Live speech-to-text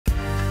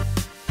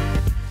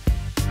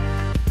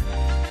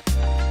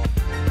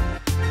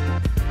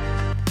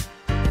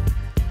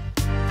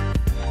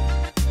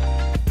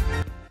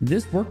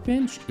This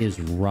workbench is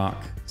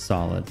rock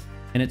solid,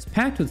 and it's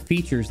packed with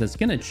features that's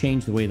going to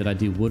change the way that I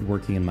do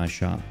woodworking in my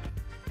shop.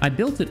 I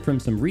built it from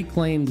some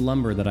reclaimed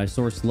lumber that I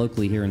sourced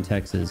locally here in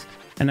Texas,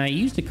 and I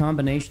used a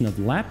combination of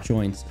lap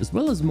joints as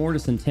well as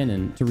mortise and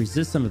tenon to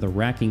resist some of the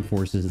racking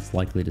forces it's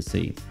likely to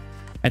see.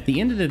 At the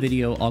end of the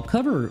video, I'll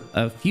cover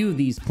a few of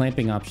these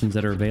clamping options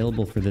that are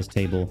available for this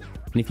table,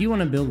 and if you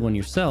want to build one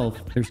yourself,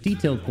 there's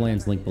detailed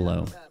plans linked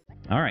below.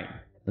 Alright,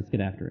 let's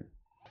get after it.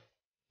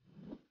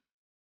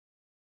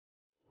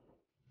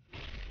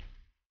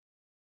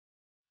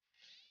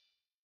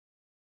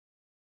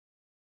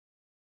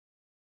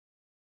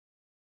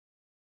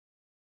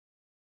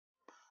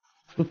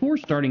 Before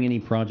starting any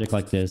project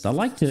like this, I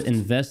like to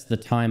invest the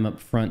time up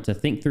front to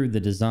think through the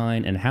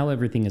design and how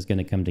everything is going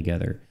to come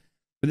together.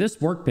 For this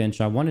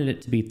workbench, I wanted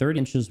it to be 30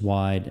 inches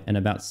wide and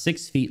about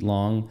 6 feet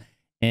long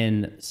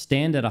and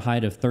stand at a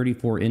height of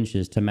 34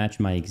 inches to match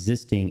my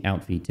existing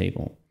outfeed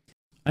table.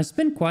 I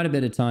spent quite a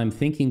bit of time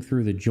thinking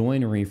through the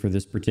joinery for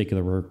this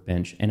particular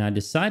workbench, and I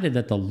decided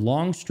that the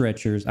long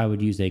stretchers I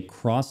would use a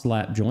cross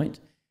lap joint,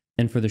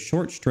 and for the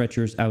short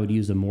stretchers I would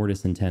use a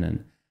mortise and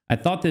tenon. I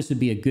thought this would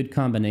be a good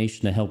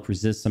combination to help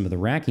resist some of the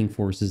racking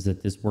forces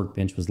that this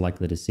workbench was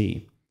likely to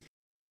see.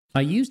 I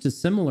used a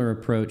similar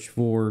approach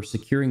for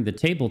securing the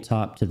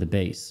tabletop to the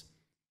base.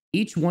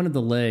 Each one of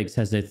the legs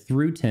has a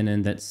through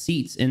tenon that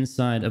seats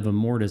inside of a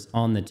mortise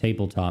on the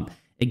tabletop,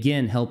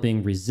 again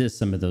helping resist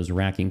some of those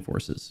racking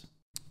forces.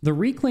 The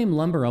reclaimed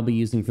lumber I'll be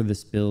using for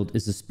this build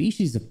is a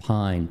species of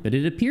pine, but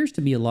it appears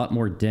to be a lot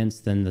more dense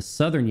than the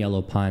southern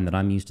yellow pine that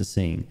I'm used to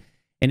seeing.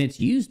 And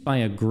it's used by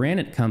a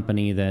granite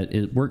company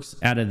that works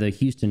out of the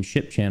Houston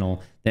Ship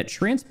Channel that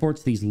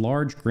transports these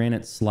large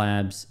granite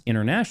slabs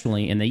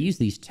internationally, and they use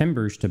these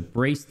timbers to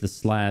brace the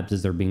slabs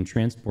as they're being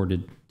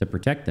transported to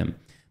protect them.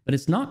 But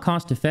it's not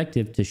cost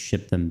effective to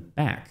ship them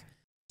back.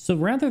 So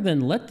rather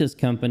than let this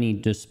company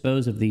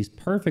dispose of these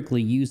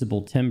perfectly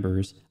usable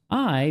timbers,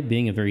 I,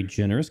 being a very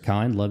generous,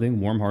 kind,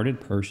 loving,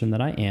 warm-hearted person that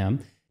I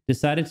am,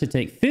 decided to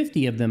take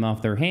 50 of them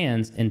off their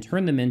hands and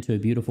turn them into a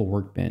beautiful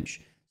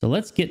workbench. So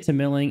let's get to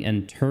milling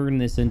and turn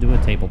this into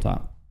a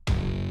tabletop.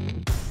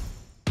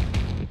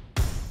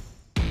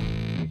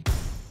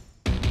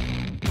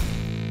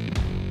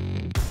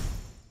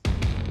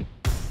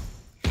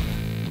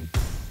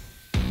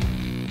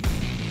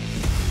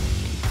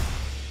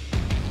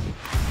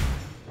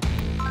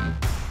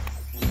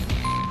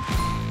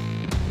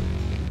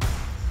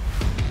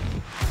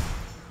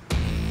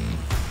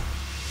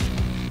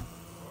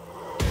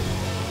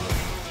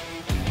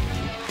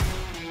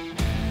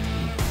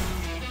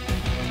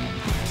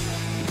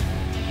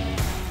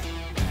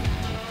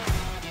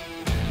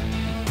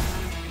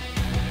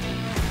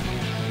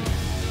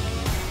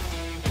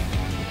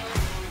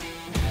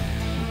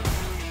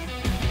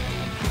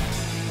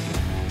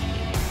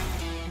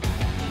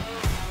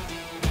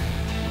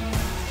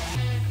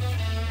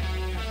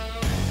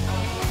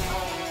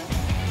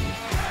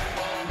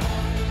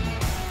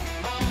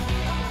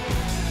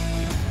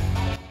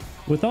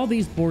 With all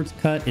these boards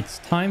cut, it's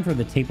time for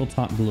the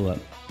tabletop glue up.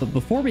 But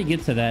before we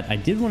get to that, I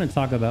did want to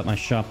talk about my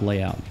shop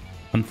layout.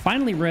 I'm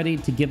finally ready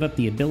to give up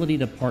the ability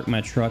to park my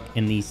truck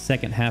in the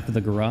second half of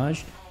the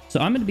garage, so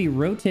I'm going to be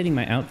rotating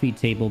my outfeed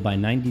table by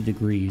 90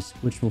 degrees,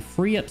 which will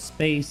free up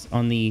space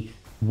on the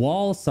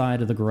wall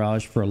side of the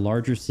garage for a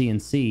larger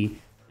CNC,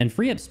 and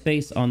free up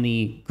space on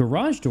the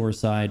garage door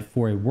side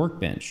for a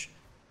workbench.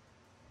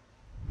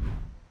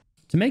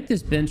 To make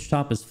this bench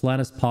top as flat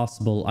as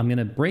possible, I'm going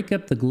to break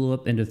up the glue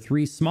up into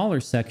 3 smaller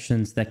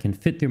sections that can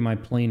fit through my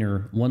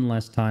planer one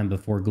last time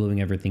before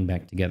gluing everything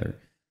back together.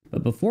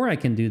 But before I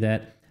can do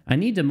that, I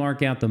need to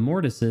mark out the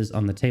mortises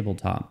on the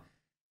tabletop.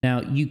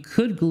 Now, you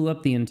could glue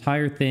up the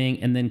entire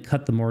thing and then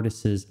cut the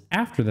mortises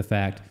after the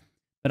fact,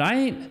 but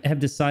I have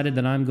decided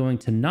that I'm going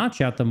to notch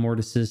out the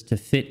mortises to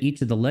fit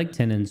each of the leg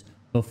tenons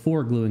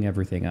before gluing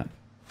everything up.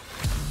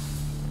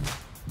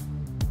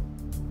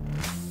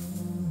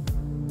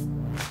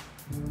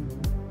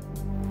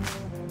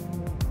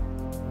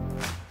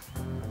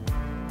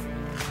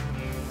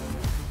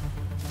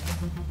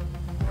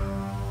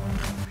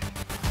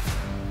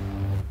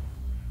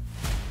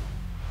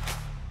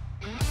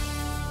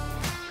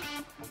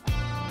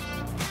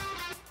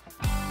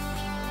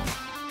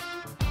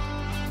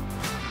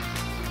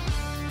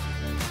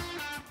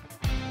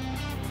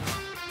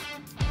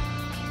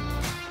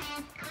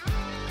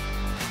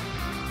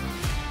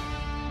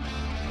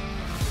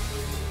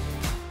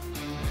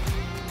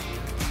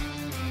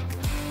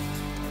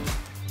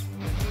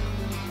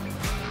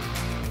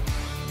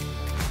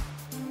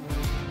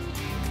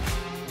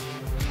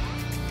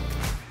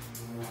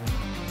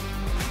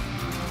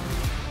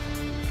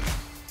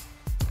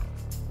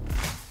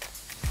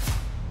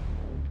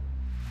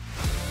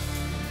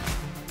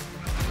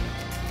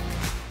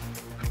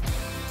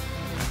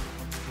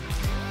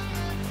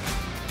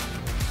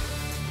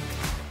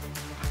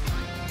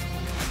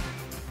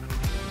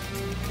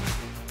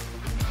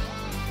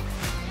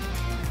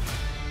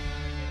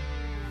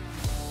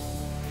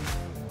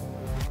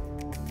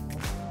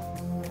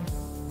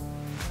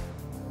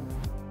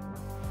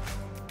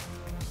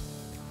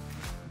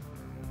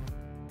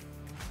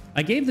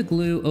 I gave the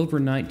glue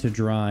overnight to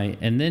dry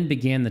and then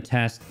began the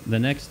task the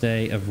next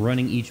day of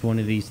running each one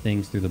of these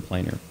things through the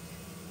planer.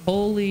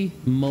 Holy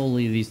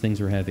moly, these things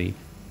were heavy.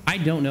 I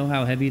don't know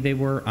how heavy they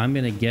were. I'm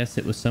going to guess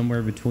it was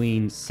somewhere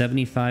between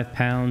 75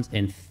 pounds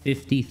and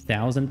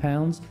 50,000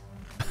 pounds,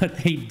 but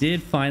they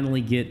did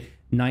finally get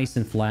nice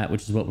and flat,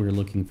 which is what we were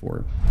looking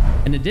for.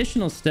 An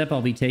additional step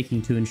I'll be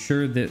taking to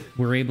ensure that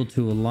we're able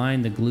to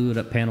align the glued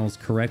up panels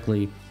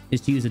correctly is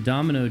to use a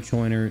domino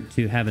joiner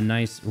to have a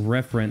nice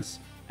reference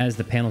as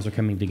the panels are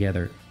coming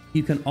together.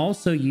 You can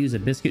also use a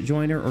biscuit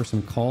joiner or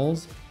some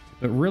cauls,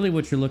 but really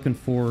what you're looking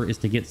for is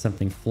to get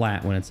something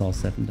flat when it's all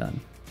said and done.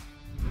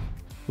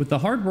 With the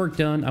hard work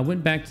done, I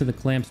went back to the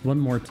clamps one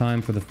more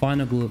time for the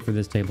final glue up for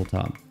this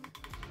tabletop.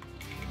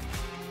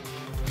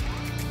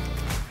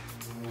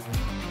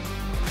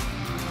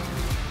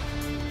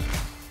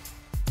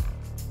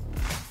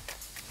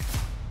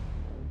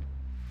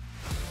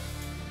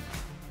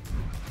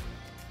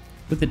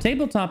 With the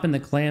tabletop and the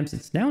clamps,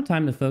 it's now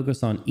time to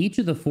focus on each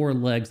of the 4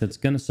 legs that's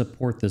going to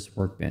support this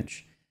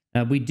workbench.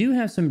 Now, we do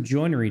have some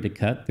joinery to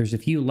cut. There's a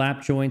few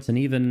lap joints and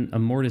even a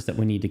mortise that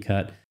we need to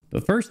cut.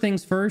 But first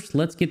things first,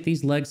 let's get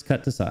these legs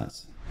cut to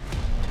size.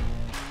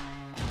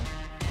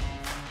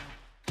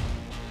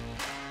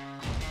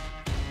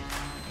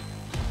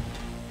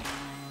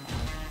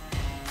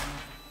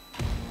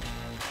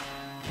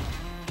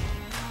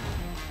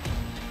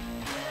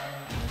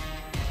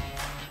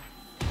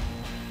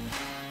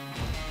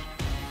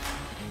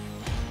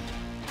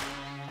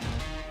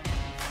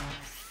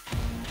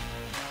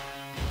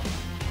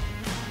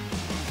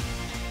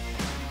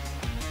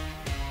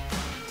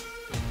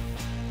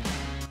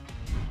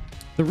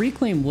 The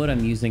reclaimed wood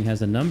I'm using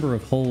has a number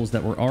of holes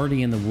that were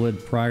already in the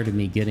wood prior to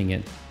me getting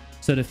it.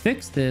 So to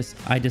fix this,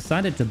 I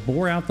decided to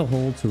bore out the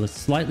hole to a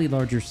slightly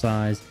larger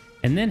size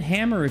and then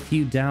hammer a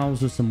few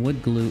dowels with some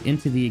wood glue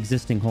into the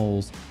existing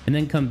holes and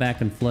then come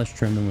back and flush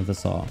trim them with a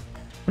saw.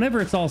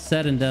 Whenever it's all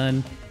said and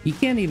done, you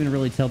can't even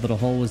really tell that a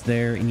hole was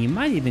there, and you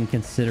might even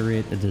consider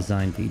it a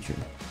design feature.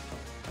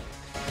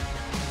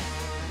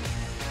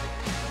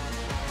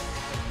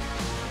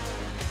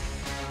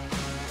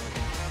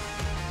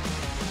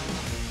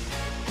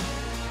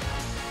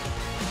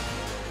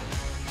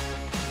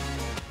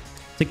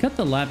 To cut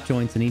the lap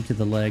joints in each of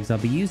the legs, I'll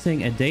be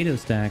using a dado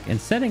stack and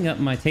setting up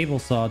my table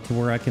saw to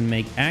where I can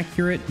make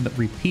accurate but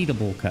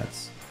repeatable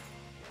cuts.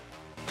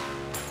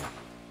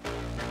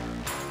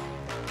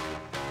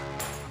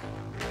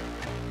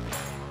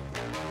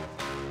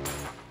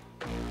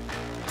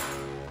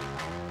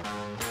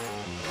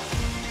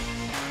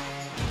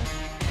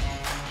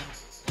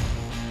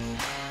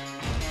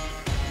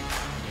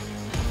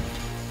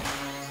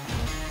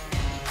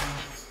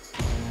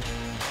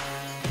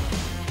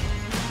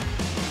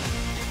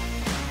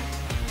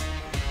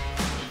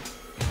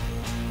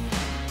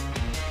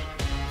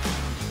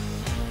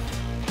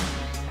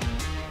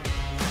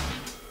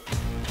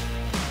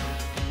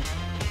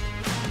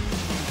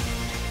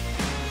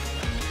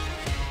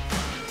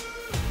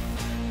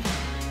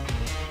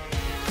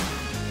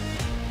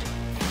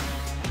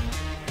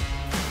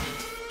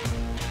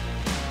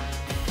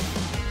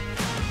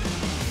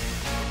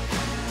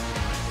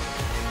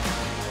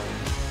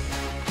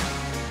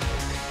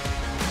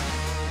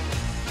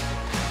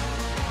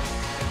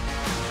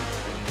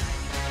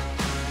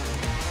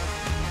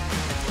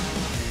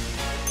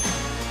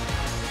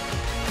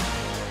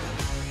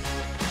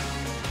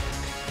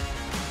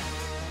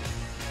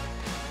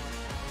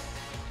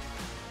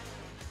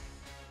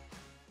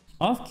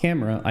 Off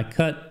camera, I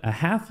cut a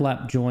half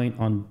lap joint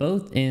on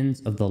both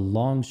ends of the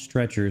long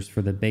stretchers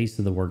for the base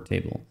of the work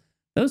table.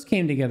 Those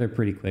came together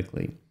pretty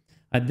quickly.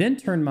 I then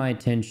turned my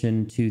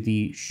attention to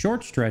the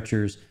short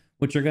stretchers,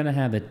 which are going to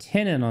have a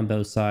tenon on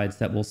both sides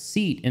that will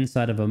seat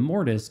inside of a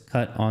mortise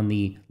cut on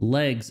the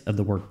legs of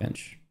the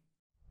workbench.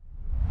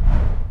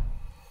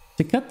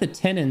 To cut the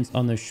tenons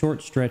on the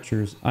short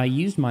stretchers, I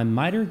used my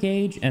miter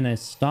gauge and a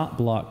stop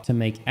block to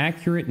make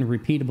accurate and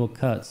repeatable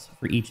cuts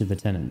for each of the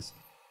tenons.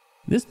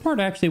 This part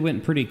actually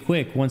went pretty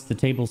quick once the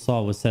table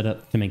saw was set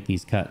up to make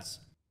these cuts.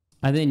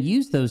 I then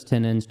used those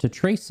tenons to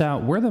trace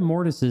out where the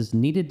mortises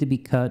needed to be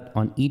cut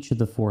on each of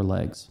the 4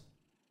 legs.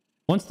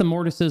 Once the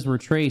mortises were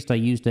traced, I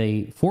used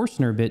a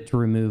Forstner bit to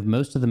remove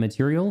most of the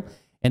material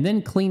and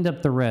then cleaned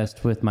up the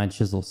rest with my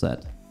chisel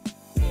set.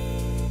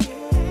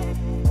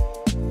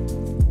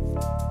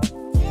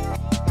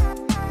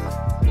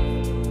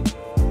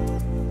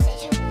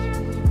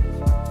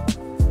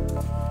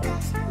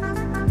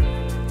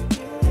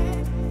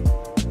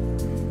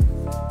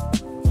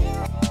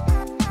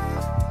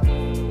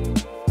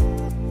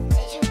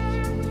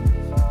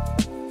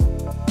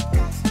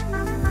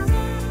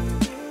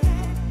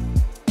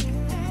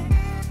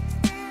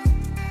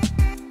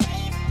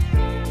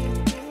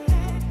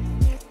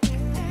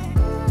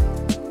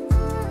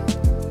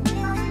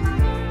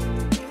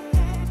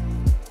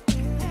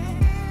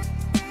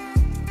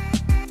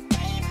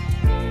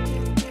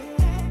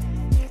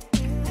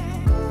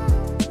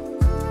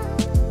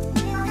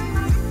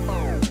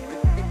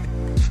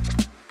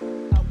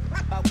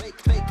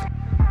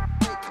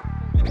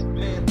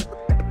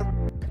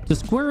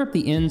 square up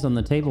the ends on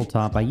the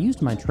tabletop, I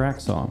used my track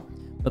saw,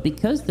 but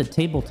because the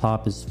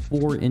tabletop is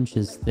 4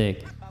 inches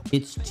thick,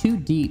 it's too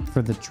deep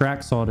for the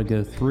track saw to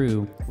go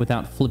through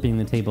without flipping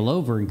the table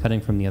over and cutting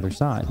from the other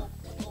side.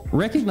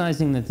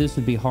 Recognizing that this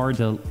would be hard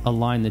to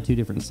align the 2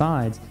 different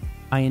sides,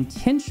 I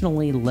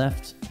intentionally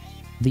left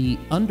the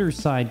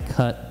underside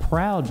cut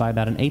proud by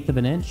about 1/8 of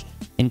an inch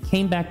and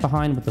came back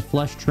behind with the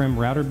flush trim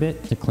router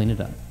bit to clean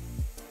it up.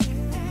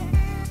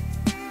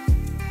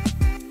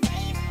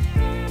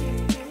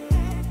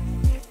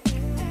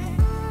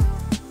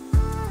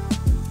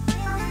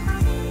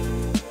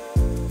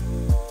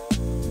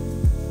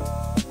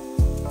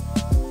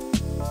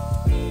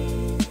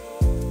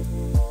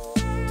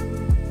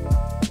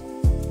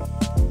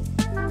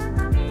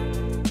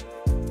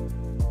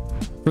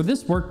 For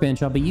this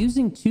workbench, I'll be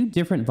using 2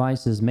 different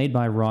vises made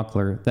by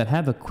Rockler that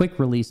have a quick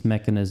release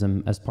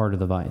mechanism as part of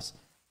the vise.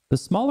 The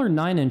smaller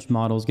 9-inch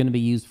model is going to be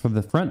used for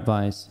the front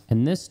vise,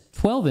 and this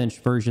 12-inch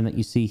version that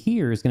you see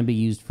here is going to be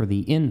used for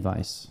the end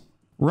vise.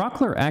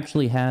 Rockler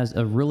actually has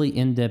a really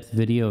in-depth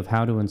video of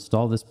how to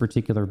install this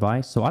particular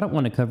vise, so I don't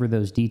want to cover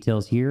those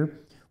details here.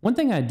 One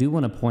thing I do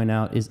want to point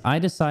out is I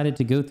decided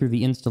to go through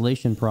the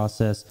installation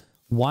process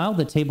while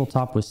the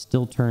tabletop was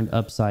still turned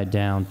upside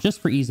down, just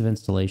for ease of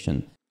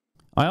installation.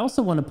 I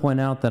also want to point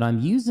out that I'm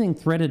using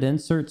threaded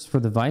inserts for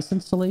the vise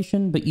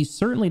installation, but you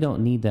certainly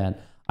don't need that.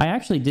 I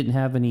actually didn't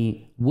have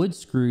any wood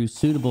screws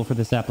suitable for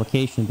this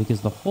application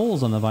because the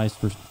holes on the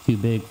vise were too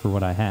big for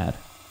what I had.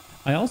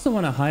 I also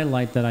want to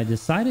highlight that I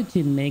decided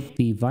to make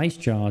the vise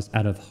jaws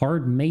out of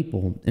hard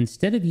maple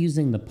instead of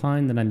using the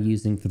pine that I'm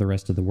using for the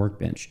rest of the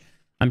workbench.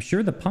 I'm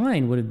sure the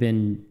pine would have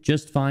been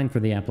just fine for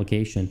the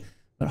application,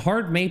 but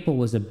hard maple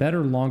was a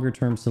better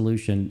longer-term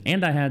solution,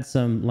 and I had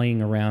some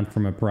laying around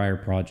from a prior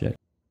project.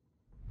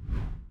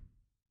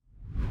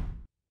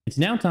 It's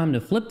now time to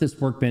flip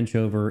this workbench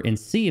over and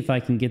see if I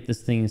can get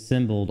this thing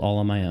assembled all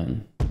on my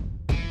own.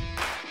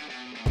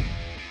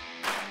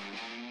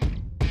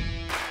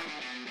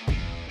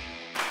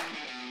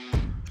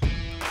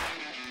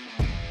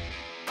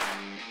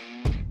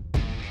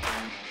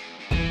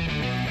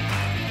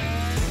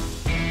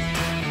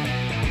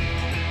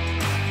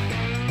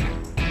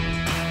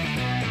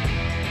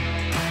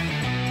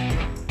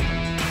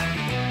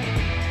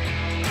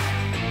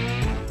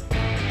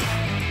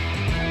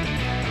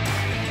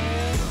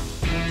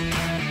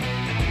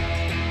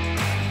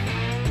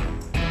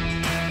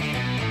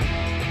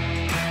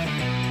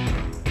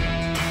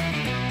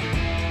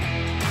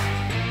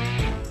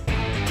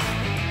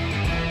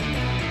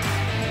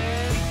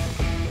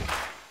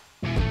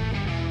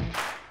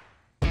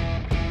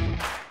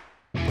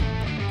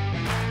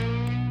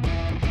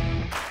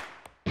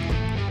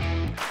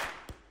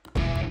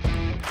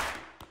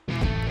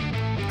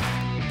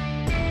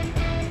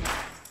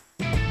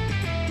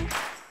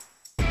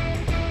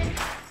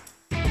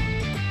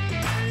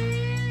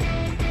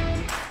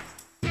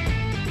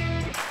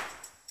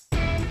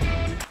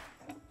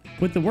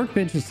 With the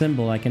workbench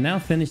assembled, I can now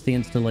finish the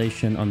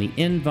installation on the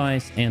end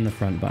vise and the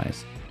front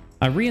vise.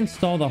 I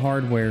reinstall the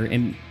hardware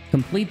and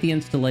complete the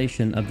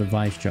installation of the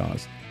vise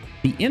jaws.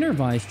 The inner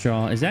vise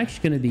jaw is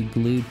actually going to be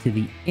glued to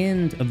the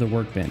end of the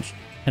workbench,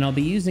 and I'll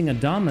be using a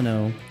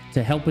domino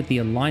to help with the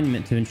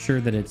alignment to ensure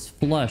that it's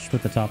flush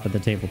with the top of the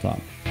tabletop.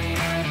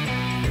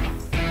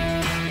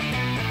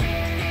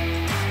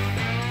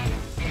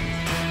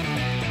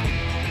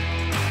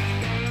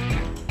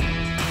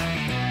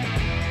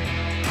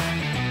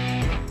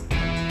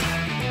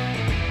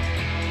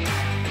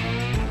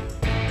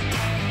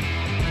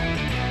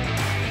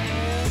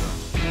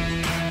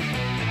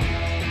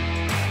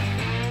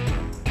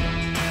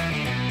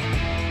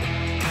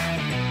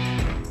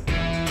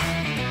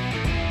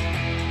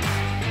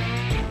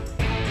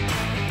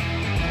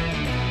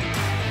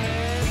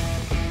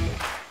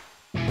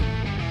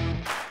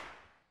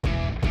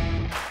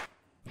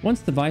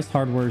 Once the vise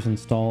hardware is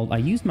installed, I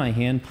use my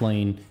hand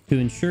plane to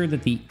ensure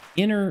that the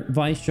inner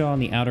vise jaw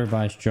and the outer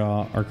vise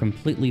jaw are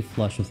completely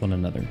flush with one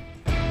another.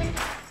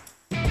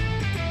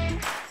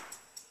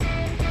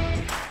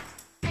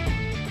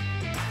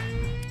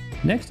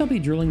 Next, I'll be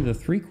drilling the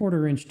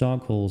 3/4 inch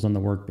dog holes on the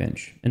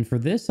workbench, and for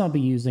this I'll be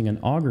using an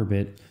auger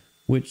bit,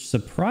 which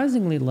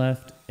surprisingly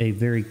left a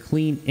very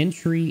clean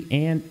entry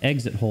and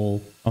exit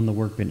hole on the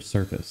workbench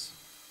surface.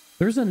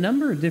 There's a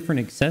number of different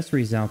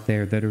accessories out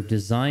there that are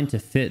designed to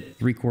fit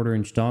 3/4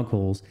 inch dog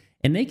holes,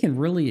 and they can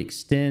really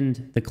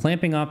extend the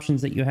clamping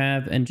options that you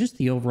have and just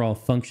the overall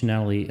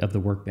functionality of the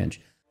workbench.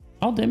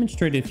 I'll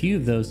demonstrate a few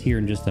of those here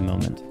in just a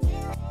moment.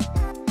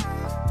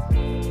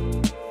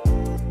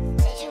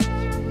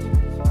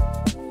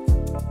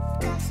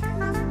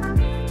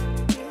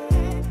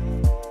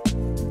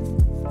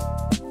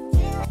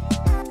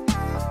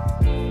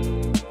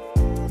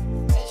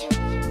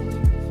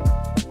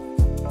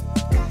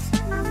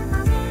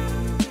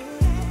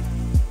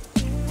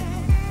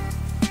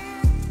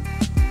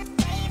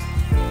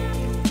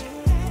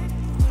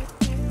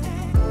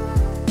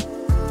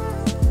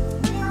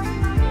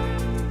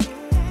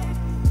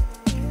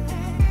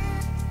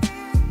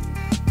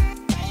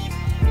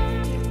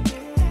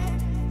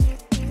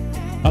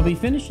 I'll be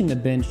finishing the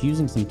bench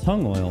using some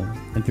tung oil,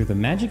 and through the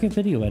magic of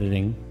video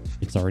editing,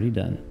 it's already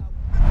done.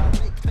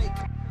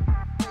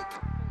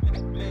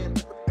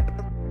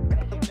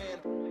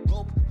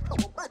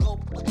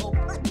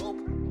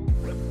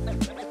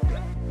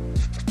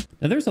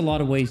 Now there's a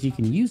lot of ways you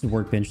can use a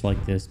workbench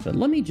like this, but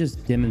let me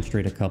just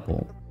demonstrate a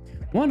couple.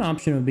 One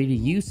option would be to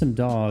use some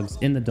dogs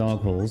in the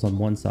dog holes on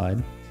one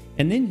side,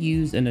 and then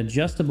use an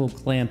adjustable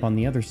clamp on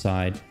the other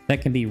side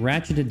that can be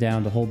ratcheted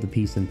down to hold the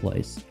piece in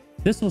place.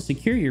 This will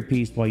secure your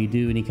piece while you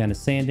do any kind of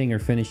sanding or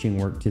finishing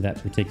work to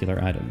that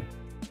particular item.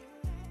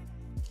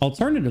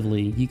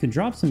 Alternatively, you can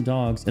drop some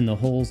dogs in the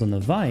holes on the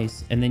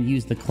vise and then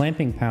use the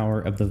clamping power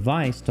of the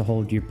vise to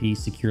hold your piece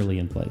securely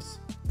in place.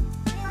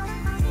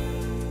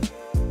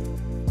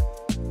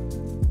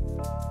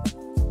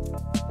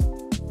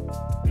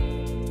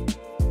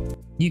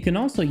 You can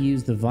also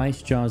use the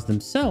vise jaws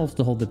themselves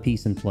to hold the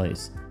piece in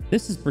place.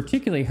 This is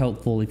particularly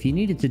helpful if you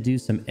needed to do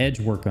some edge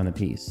work on a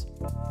piece.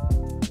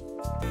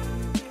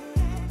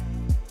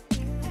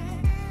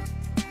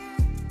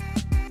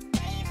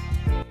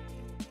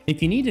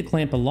 If you need to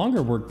clamp a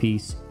longer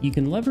workpiece, you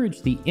can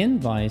leverage the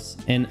end vise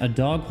and a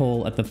dog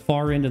hole at the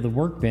far end of the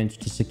workbench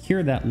to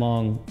secure that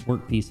long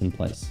workpiece in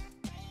place.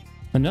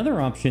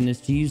 Another option is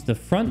to use the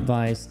front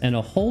vise and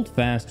a hold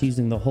fast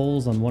using the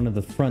holes on one of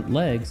the front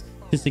legs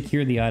to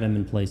secure the item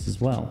in place as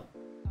well.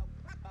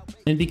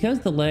 And because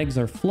the legs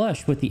are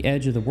flush with the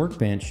edge of the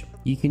workbench,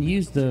 you can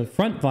use the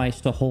front vise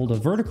to hold a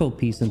vertical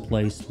piece in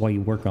place while you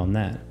work on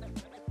that.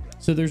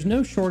 So there's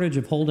no shortage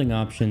of holding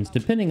options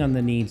depending on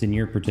the needs in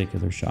your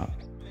particular shop.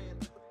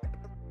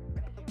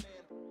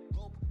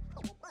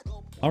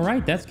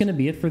 Alright, that's going to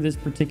be it for this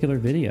particular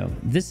video.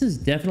 This has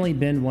definitely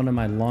been one of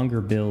my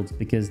longer builds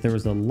because there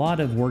was a lot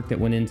of work that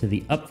went into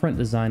the upfront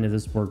design of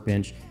this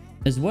workbench,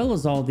 as well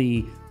as all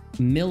the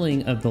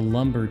milling of the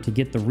lumber to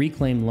get the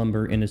reclaimed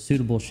lumber in a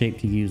suitable shape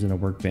to use in a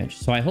workbench.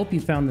 So I hope you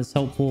found this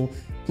helpful.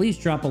 Please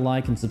drop a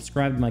like and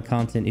subscribe to my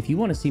content if you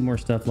want to see more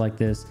stuff like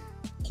this.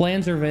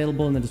 Plans are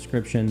available in the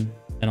description,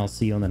 and I'll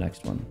see you on the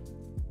next one.